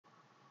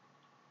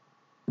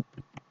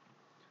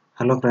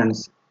Hello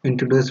friends, in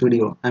today's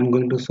video I am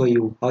going to show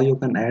you how you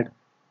can add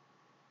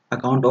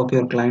account of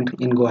your client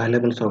in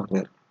GoHighLevel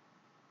software.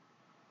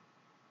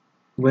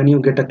 When you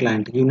get a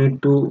client, you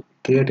need to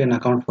create an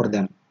account for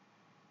them.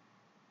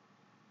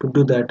 To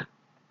do that,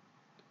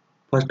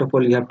 first of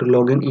all you have to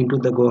log in into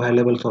the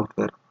GoHighLevel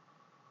software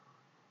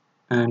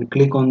and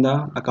click on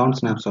the account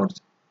snapshots.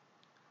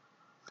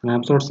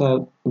 Snapshots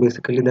are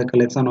basically the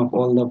collection of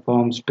all the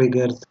forms,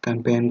 triggers,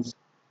 campaigns,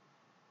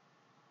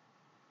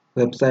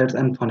 websites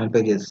and funnel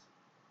pages.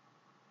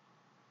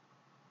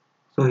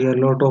 So here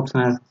lot of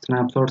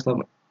snapshots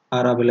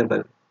are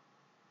available.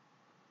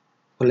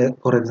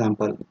 For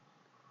example,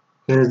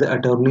 here is the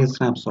attorney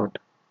snapshot.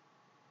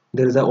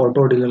 There is a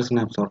auto dealer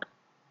snapshot.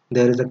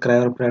 There is a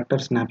chiropractor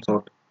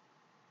snapshot,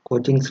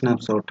 coaching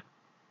snapshot.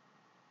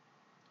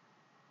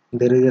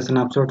 There is a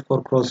snapshot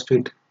for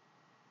CrossFit.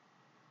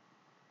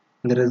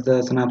 There is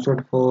a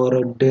snapshot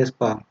for day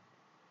spa,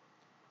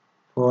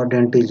 for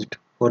dentist,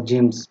 for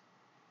gyms,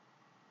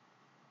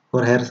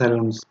 for hair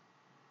salons,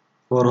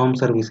 for home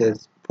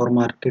services, for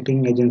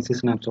marketing agency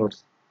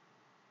snapshots.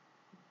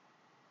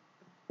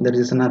 There is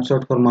a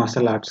snapshot for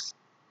martial arts,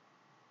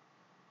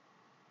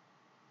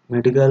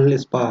 medical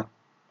spa,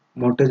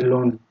 mortgage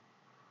loan,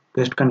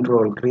 pest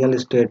control, real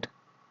estate,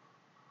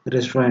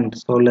 restaurant,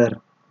 solar,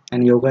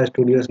 and yoga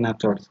studio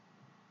snapshots.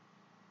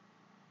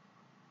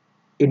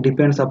 It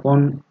depends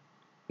upon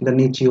the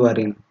niche you are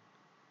in.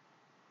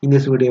 In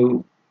this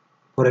video,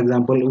 for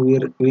example,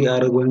 we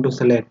are going to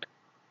select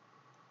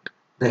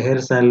the hair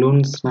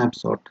salon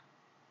snapshot.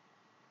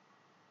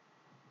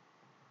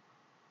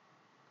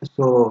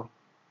 So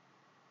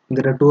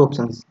there are two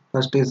options.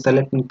 First is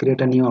select and create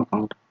a new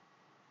account.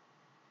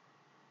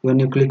 When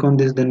you click on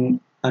this,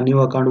 then a new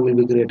account will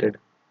be created.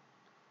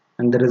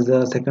 And there is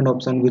a second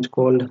option which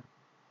called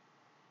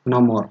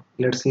no more.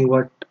 Let's see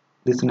what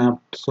this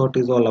snapshot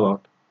is all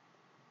about.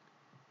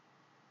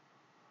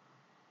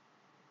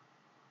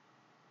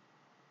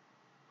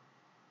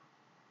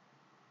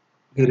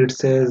 Here it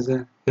says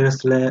hair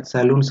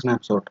salon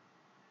snapshot.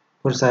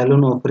 For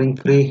salon offering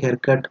free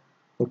haircut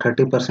or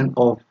 30%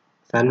 off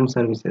salon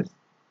services.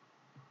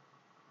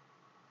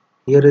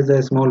 Here is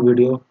a small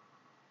video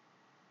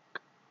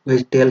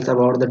which tells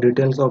about the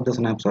details of the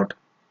snapshot.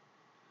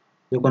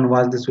 You can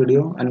watch this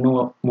video and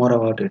know more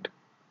about it.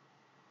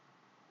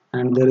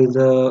 And there is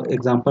a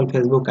example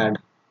Facebook ad.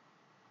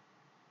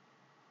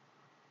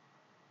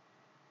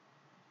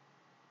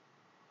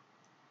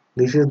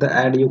 This is the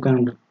ad you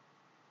can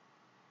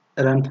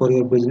run for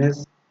your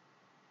business,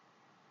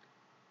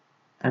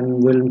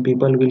 and when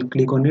people will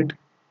click on it,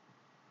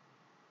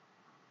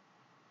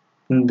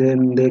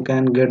 then they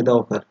can get the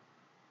offer.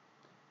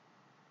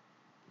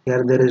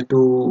 Here there is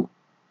two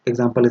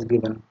example is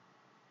given,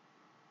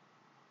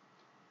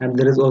 and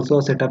there is also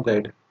a setup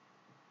guide.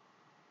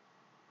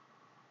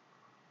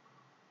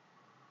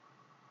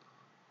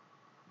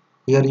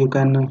 Here you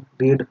can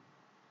read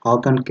how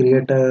can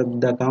create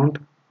the account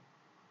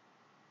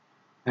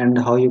and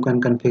how you can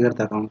configure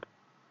the account.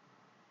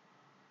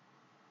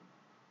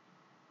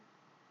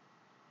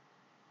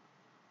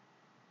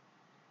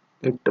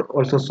 It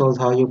also shows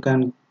how you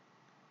can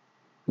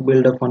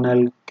build a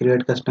funnel,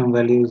 create custom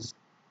values,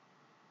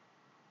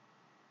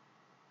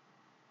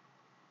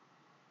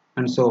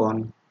 and so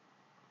on.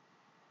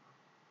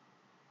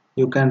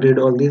 You can read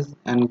all this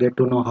and get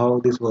to know how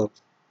this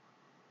works.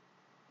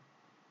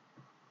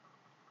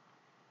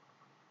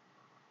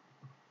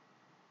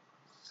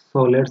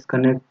 So let's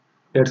create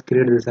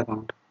this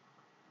account.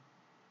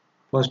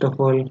 First of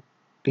all,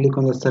 click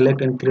on the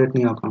select and create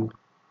new account.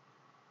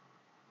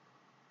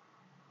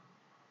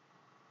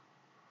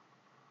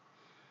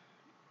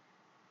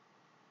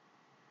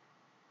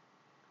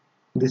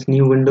 This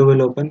new window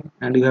will open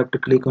and you have to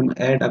click on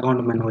add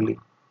account manually.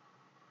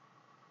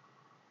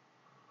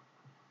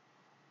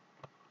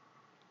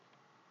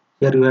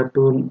 Here you have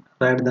to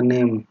write the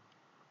name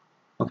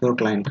of your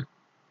client.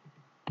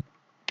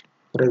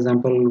 For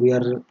example, we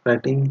are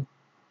writing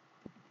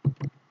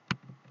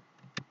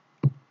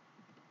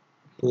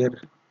here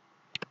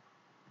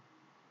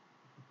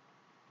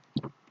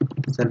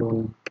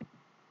salon.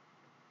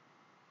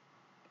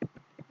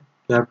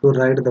 You have to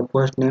write the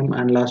first name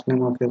and last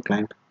name of your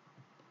client,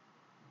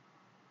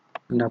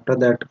 and after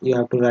that you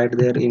have to write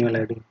their email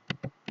ID.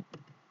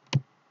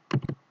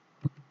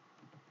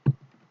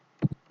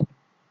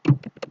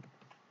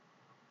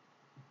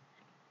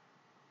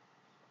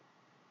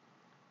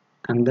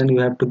 And then you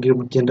have to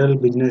give general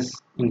business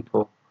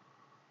info,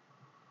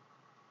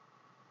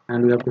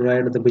 and you have to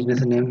write the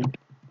business name.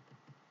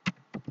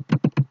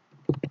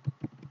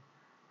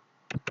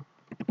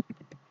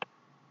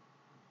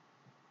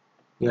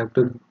 You have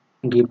to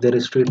give their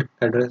street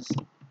address.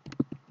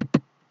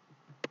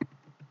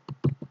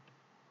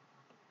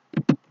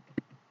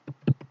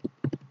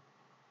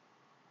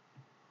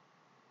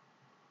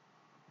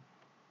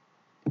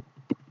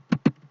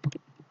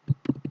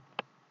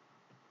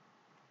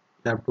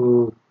 You have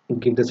to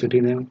give the city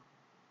name.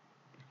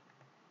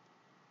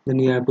 Then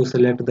you have to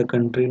select the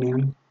country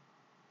name.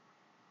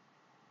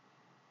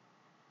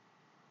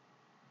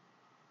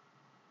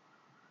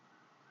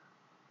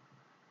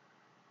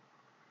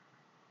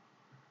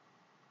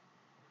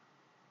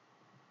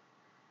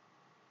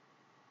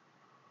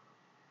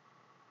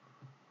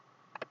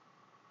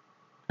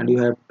 and you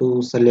have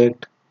to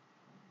select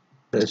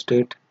the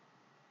state.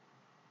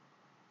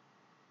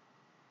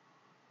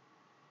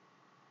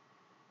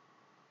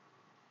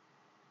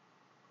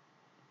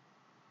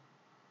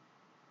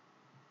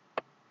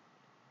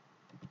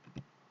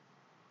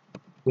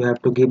 You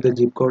have to give the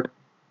zip code,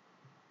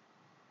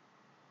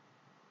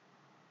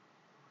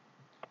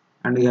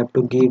 and you have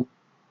to give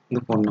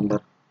the phone number.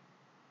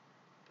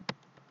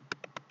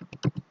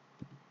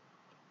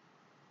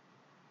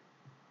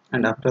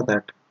 And after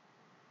that,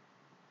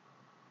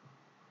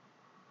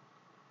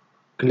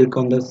 click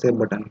on the save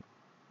button.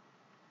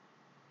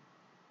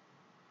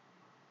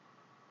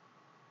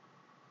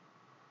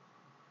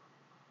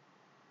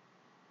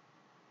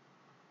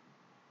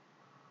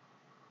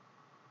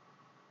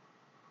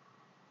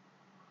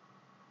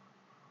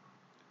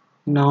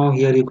 Now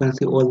here you can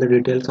see all the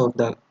details of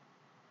the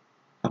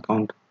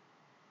account.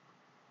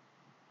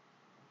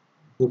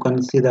 You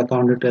can see the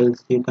account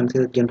details, you can see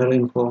the general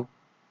info,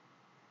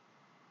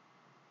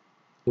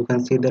 you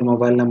can see their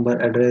mobile number,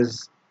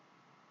 address,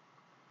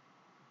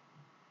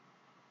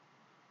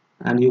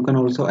 and you can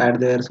also add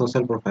their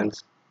social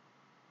profiles.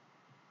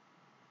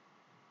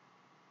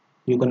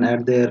 You can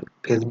add their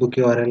Facebook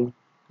URL,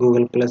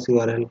 Google Plus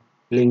URL,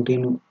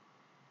 LinkedIn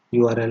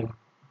URL,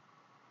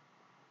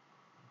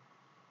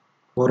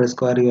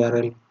 Foursquare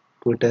URL,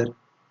 Twitter,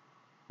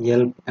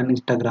 Yelp, and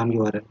Instagram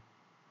URL.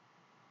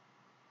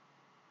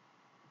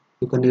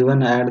 You can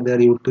even add their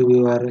YouTube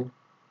URL,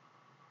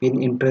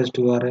 Pinterest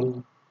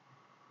URL,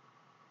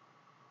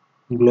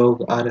 blog,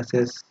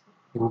 RSS,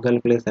 Google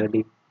Place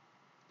ID,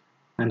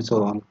 and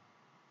so on.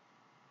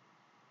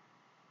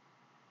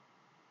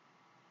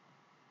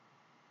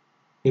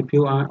 If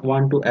you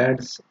want to add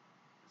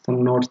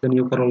some notes, then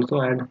you can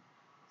also add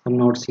some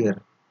notes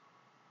here,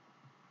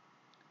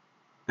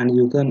 and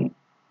you can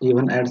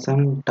even add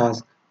some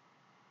tasks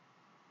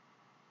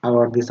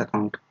about this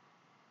account.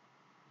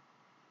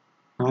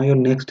 Now your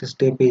next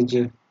step is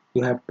you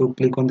have to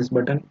click on this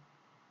button.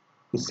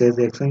 It says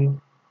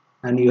action,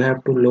 and you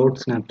have to load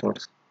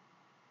snapshots.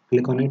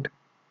 Click on it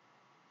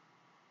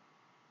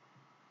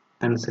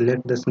and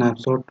select the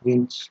snapshot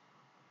which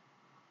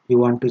you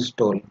want to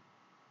install.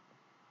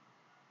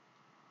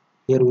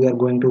 Here we are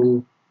going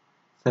to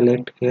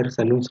select hair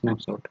salon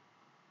snapshot,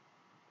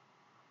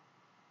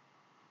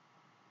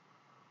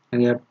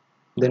 and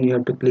then you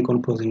have to click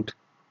on proceed.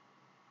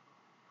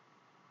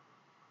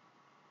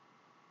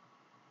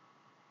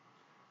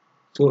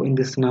 So in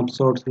this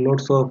snapshots,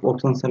 lots of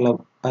options are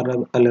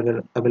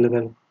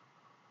available.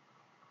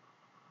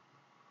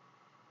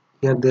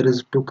 Here there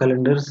is two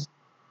calendars.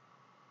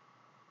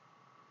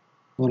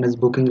 One is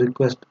booking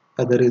request,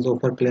 other is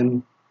offer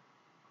claim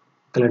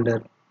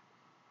calendar,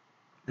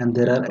 and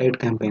there are 8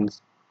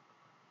 campaigns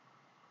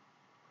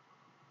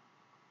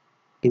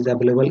is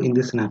available in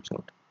this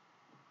snapshot.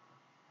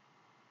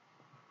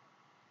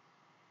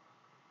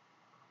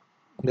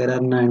 There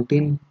are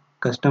 19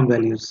 custom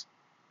values.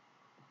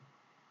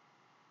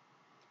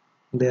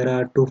 There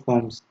are 2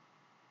 forms.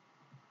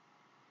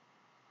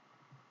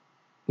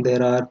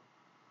 There are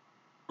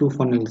 2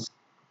 funnels.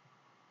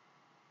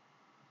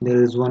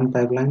 There is 1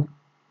 pipeline,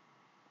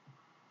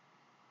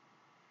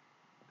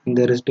 and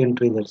there is 10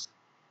 triggers.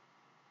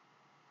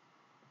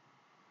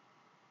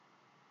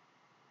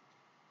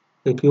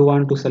 If you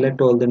want to select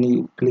all, then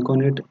you click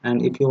on it,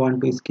 and if you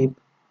want to skip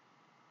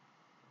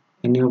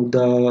any of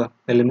the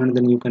element,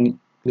 then you can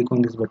click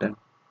on this button,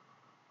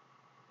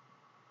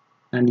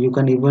 and you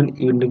can even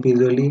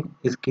individually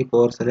skip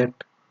or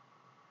select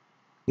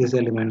these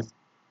elements.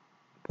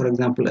 For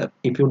example,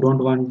 if you don't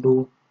want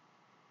to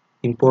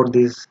import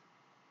this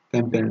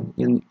campaign,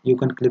 you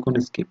can click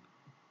on skip.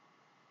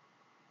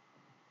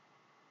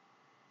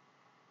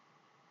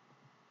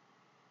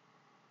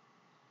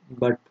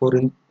 But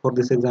for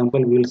this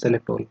example, we will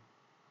select all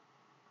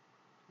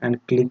and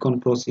click on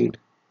proceed.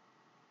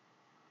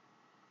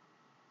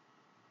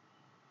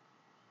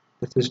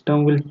 The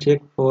system will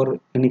check for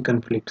any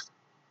conflicts.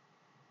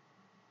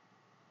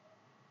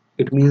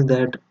 It means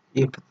that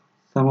if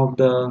some of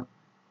the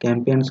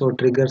campaigns or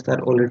triggers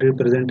are already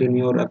present in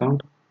your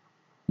account,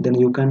 then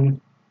you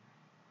can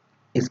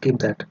skip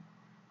that.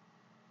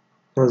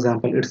 For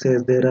example, it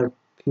says there are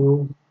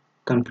few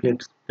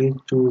conflicts. Please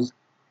choose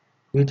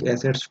which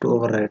assets to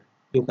override.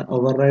 You can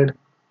override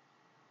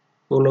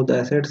all of the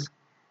assets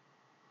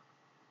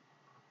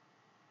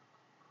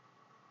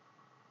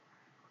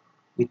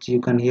which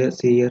you can here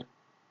see here,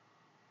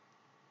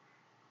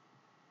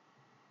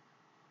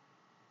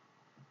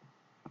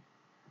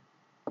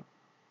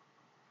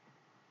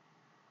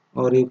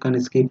 or you can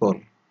skip all.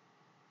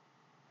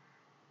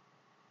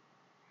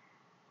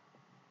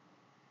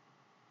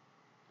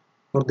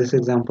 For this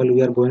example,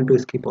 we are going to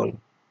skip all,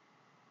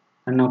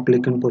 and now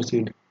click on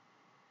proceed.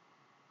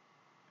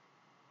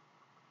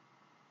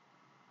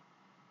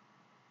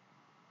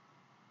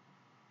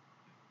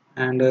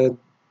 And it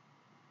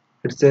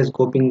says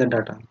copying the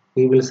data.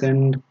 We will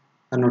send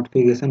a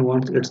notification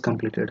once it's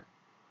completed.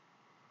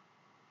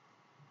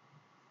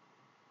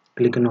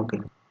 Click on OK.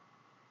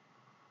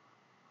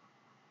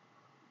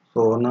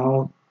 So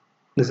now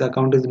this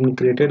account is being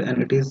created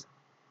and it is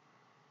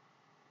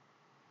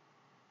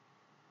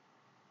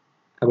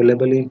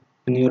available in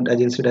your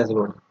agency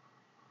dashboard.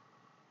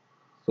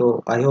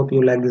 So I hope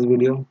you like this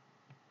video,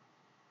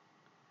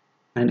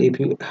 and if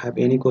you have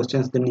any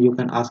questions then you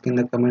can ask in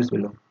the comments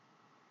below.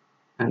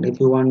 And if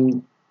you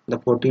want the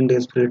 14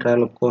 days free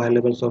trial of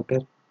GoHighLevel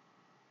software,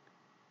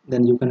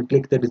 then you can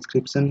click the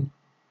description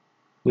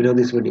below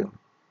this video.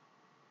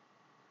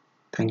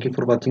 Thank you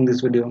for watching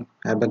this video.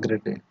 Have a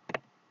great day.